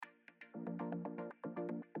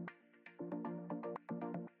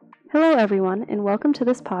Hello, everyone, and welcome to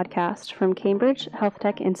this podcast from Cambridge Health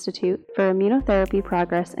Tech Institute for Immunotherapy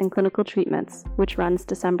Progress and Clinical Treatments, which runs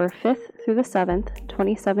December 5th through the 7th,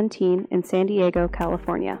 2017 in San Diego,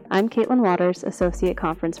 California. I'm Caitlin Waters, Associate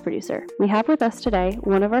Conference Producer. We have with us today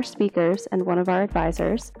one of our speakers and one of our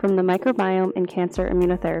advisors from the Microbiome and Cancer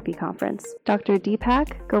Immunotherapy Conference, Dr.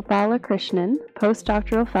 Deepak Gopalakrishnan,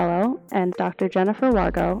 Postdoctoral Fellow, and Dr. Jennifer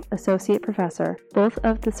Wargo, Associate Professor, both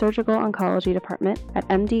of the Surgical Oncology Department at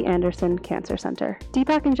MD Anderson Cancer Center.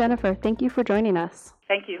 Deepak and Jennifer, thank you for joining us.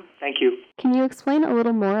 Thank you. Thank you. Can you explain a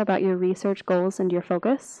little more about your research goals and your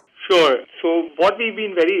focus? Sure. So what we've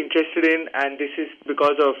been very interested in, and this is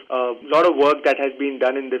because of a lot of work that has been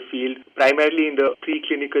done in the field, primarily in the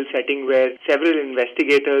preclinical setting where several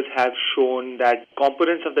investigators have shown that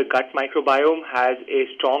components of the gut microbiome has a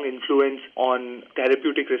strong influence on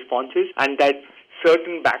therapeutic responses, and that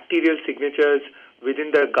certain bacterial signatures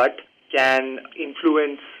within the gut can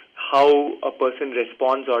influence how a person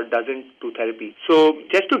responds or doesn't to therapy. So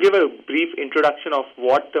just to give a brief introduction of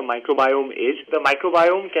what the microbiome is, the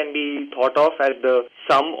microbiome can be thought of as the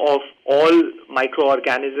sum of all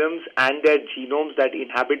microorganisms and their genomes that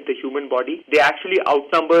inhabit the human body. They actually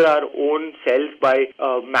outnumber our own cells by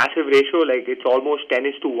a massive ratio, like it's almost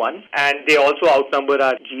 10:1, and they also outnumber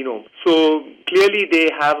our genome. So clearly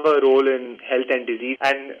they have a role in health and disease,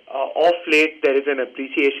 and of late there is an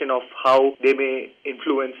appreciation of how they may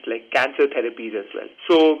influence like cancer therapies as well.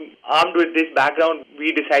 So armed with this background,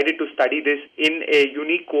 we decided to study this in a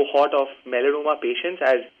unique cohort of melanoma patients.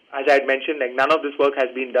 As I had mentioned, like none of this work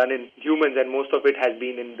has been done in humans, and most of it has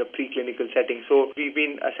been in the preclinical setting. So we've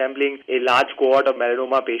been assembling a large cohort of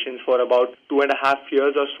melanoma patients for about 2.5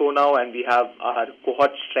 years or so now, and we have our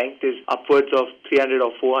cohort strength is upwards of 300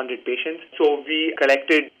 or 400 patients. So we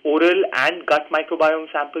collected oral and gut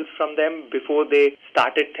microbiome samples from them before they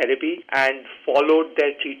started therapy and followed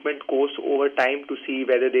their treatment course over time to see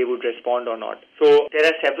whether they would respond or not. So there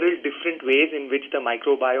are several different ways in which the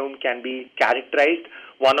microbiome can be characterized.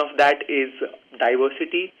 One of that is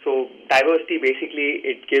diversity. So diversity, basically,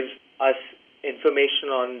 it gives us information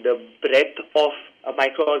on the breadth of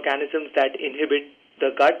microorganisms that inhibit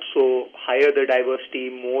the gut. So higher the diversity,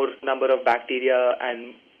 more number of bacteria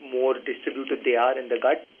and more distributed they are in the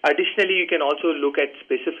gut. Additionally, you can also look at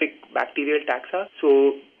specific bacterial taxa.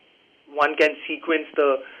 So one can sequence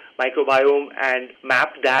the microbiome and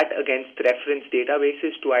map that against reference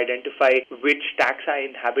databases to identify which taxa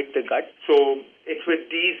inhabit the gut. So it's with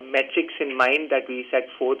these metrics in mind that we set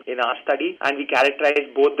forth in our study, and we characterize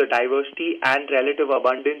both the diversity and relative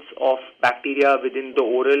abundance of bacteria within the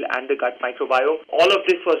oral and the gut microbiome. All of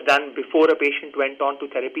this was done before a patient went on to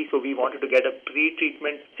therapy, so we wanted to get a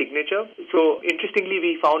pre-treatment signature. So interestingly,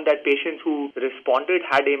 we found that patients who responded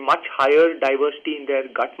had a much higher diversity in their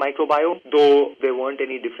gut microbiome, though there weren't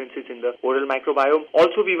any differences in the oral microbiome.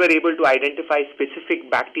 Also, we were able to identify specific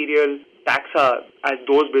bacterial taxa as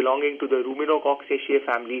those belonging to the Ruminococcaceae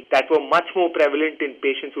family that were much more prevalent in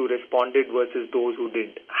patients who responded versus those who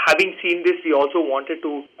didn't. Having seen this, we also wanted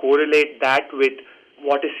to correlate that with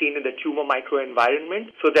what is seen in the tumor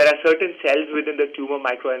microenvironment. So there are certain cells within the tumor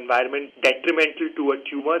microenvironment detrimental to a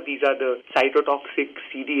tumor. These are the cytotoxic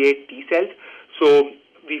CD8 T cells. So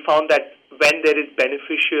we found that when there is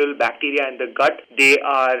beneficial bacteria in the gut, they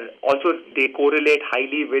correlate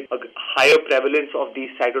highly with a higher prevalence of these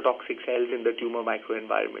cytotoxic cells in the tumor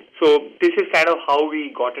microenvironment. So this is kind of how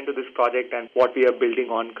we got into this project and what we are building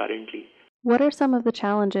on currently. What are some of the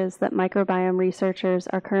challenges that microbiome researchers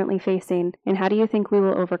are currently facing, and how do you think we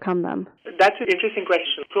will overcome them? That's an interesting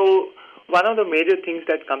question. So one of the major things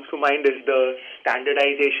that comes to mind is the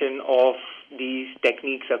standardization of these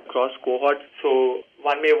techniques across cohorts. So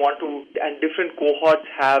one may want to, and different cohorts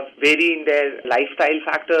vary in their lifestyle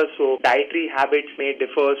factors, so dietary habits may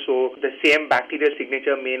differ, so the same bacterial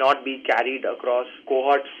signature may not be carried across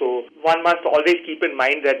cohorts. So one must always keep in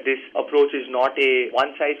mind that this approach is not a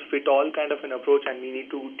one-size-fits-all kind of an approach, and we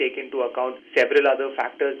need to take into account several other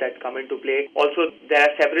factors that come into play. Also, there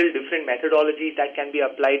are several different methodologies that can be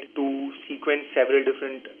applied to sequence several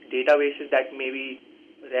different databases that may be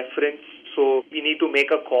referenced. So we need to make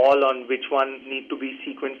a call on which one need to be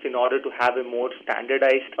sequenced in order to have a more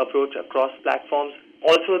standardized approach across platforms.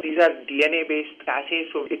 Also, these are DNA-based assays,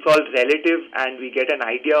 so it's all relative and we get an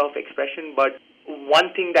idea of expression. But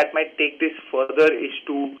one thing that might take this further is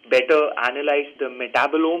to better analyze the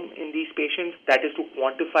metabolome in these patients, that is to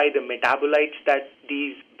quantify the metabolites that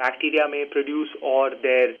these bacteria may produce or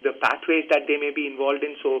the pathways that they may be involved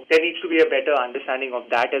in. So there needs to be a better understanding of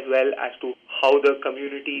that as well as to how the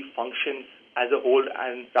community functions as a whole,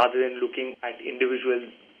 and rather than looking at individual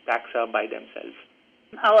taxa by themselves.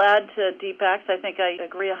 I'll add to Deepak's. I think I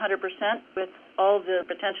agree 100% with all the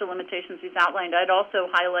potential limitations he's outlined. I'd also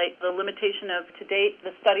highlight the limitation of, to date,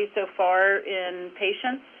 the studies so far in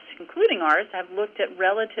patients, including ours, have looked at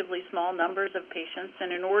relatively small numbers of patients,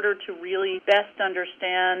 and in order to really best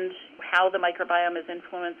understand how the microbiome is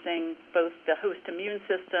influencing both the host immune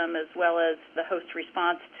system as well as the host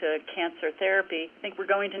response to cancer therapy, I think we're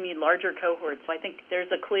going to need larger cohorts. So I think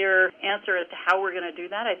there's a clear answer as to how we're going to do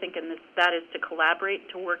that. I think that is to collaborate,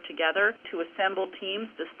 to work together, to assemble teams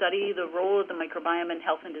to study the role of the microbiome in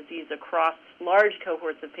health and disease across large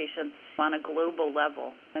cohorts of patients on a global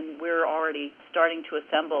level. And we're already starting to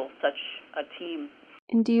assemble such a team.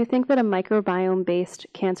 And do you think that a microbiome-based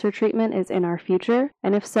cancer treatment is in our future?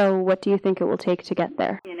 And if so, what do you think it will take to get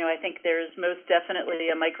there? I think there's most definitely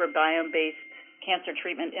a microbiome-based cancer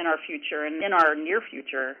treatment in our future and in our near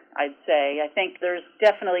future, I'd say. I think there's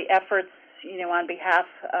definitely efforts, on behalf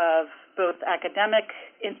of both academic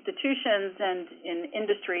institutions and in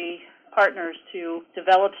industry partners to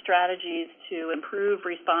develop strategies to improve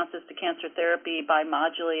responses to cancer therapy by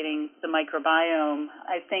modulating the microbiome.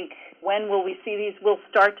 I think when will we see these? We'll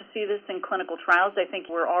start to see this in clinical trials. I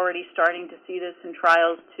think we're already starting to see this in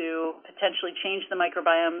trials to potentially change the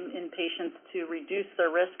microbiome in patients to reduce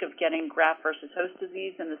the risk of getting graft versus host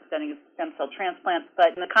disease in the setting of stem cell transplant.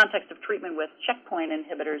 But in the context of treatment with checkpoint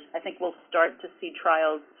inhibitors, I think we'll start to see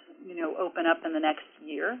trials open up in the next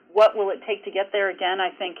year. What will it take to get there? Again,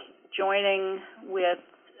 I think joining with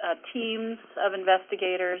teams of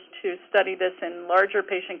investigators to study this in larger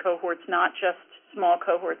patient cohorts, not just small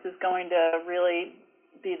cohorts, is going to really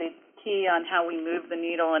be the key on how we move the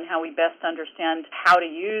needle and how we best understand how to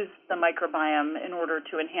use the microbiome in order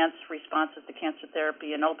to enhance responses to cancer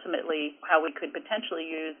therapy, and ultimately how we could potentially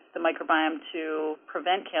use the microbiome to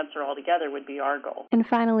prevent cancer altogether would be our goal. And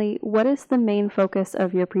finally, what is the main focus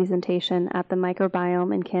of your presentation at the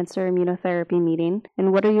Microbiome and Cancer Immunotherapy meeting,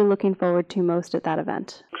 and what are you looking forward to most at that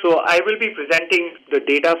event? So I will be presenting the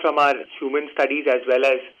data from our human studies, as well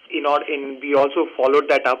as we also followed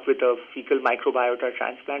that up with a fecal microbiota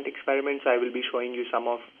transplant experiment, so I will be showing you some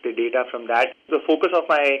of the data from that. The focus of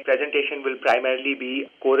my presentation will primarily be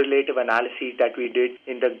correlative analyses that we did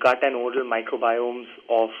in the gut and oral microbiomes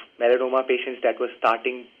of melanoma patients that were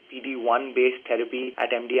starting PD-1-based therapy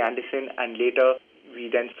at MD Anderson, and later we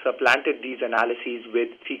then supplanted these analyses with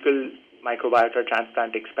fecal microbiota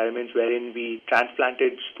transplant experiments, wherein we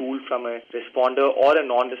transplanted stool from a responder or a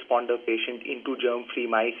non-responder patient into germ-free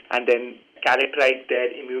mice and then characterize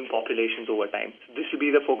their immune populations over time. So this will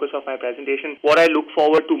be the focus of my presentation. What I look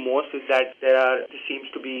forward to most is that there seems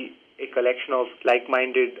to be a collection of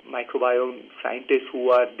like-minded microbiome scientists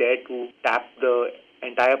who are there to tap the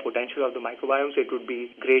entire potential of the microbiome. So it would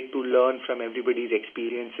be great to learn from everybody's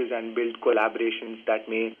experiences and build collaborations that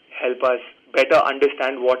may help us better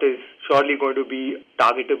understand what is surely going to be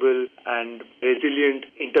targetable and resilient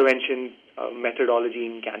intervention methodology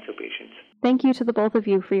in cancer patients. Thank you to the both of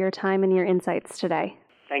you for your time and your insights today.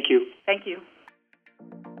 Thank you. Thank you.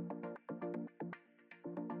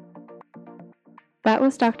 That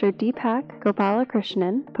was Dr. Deepak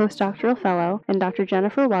Gopalakrishnan, postdoctoral fellow, and Dr.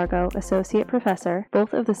 Jennifer Wargo, associate professor,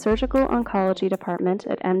 both of the Surgical Oncology Department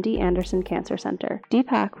at MD Anderson Cancer Center.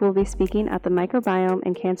 Deepak will be speaking at the Microbiome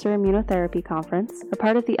and Cancer Immunotherapy Conference, a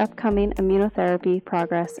part of the upcoming Immunotherapy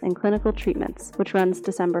Progress and Clinical Treatments, which runs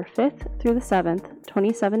December 5th through the 7th,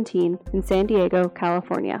 2017, in San Diego,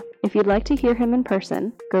 California. If you'd like to hear him in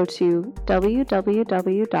person, go to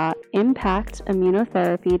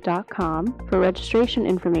www.impactimmunotherapy.com for registration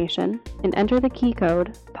information and enter the key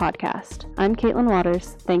code PODCAST. I'm Caitlin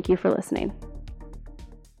Waters. Thank you for listening.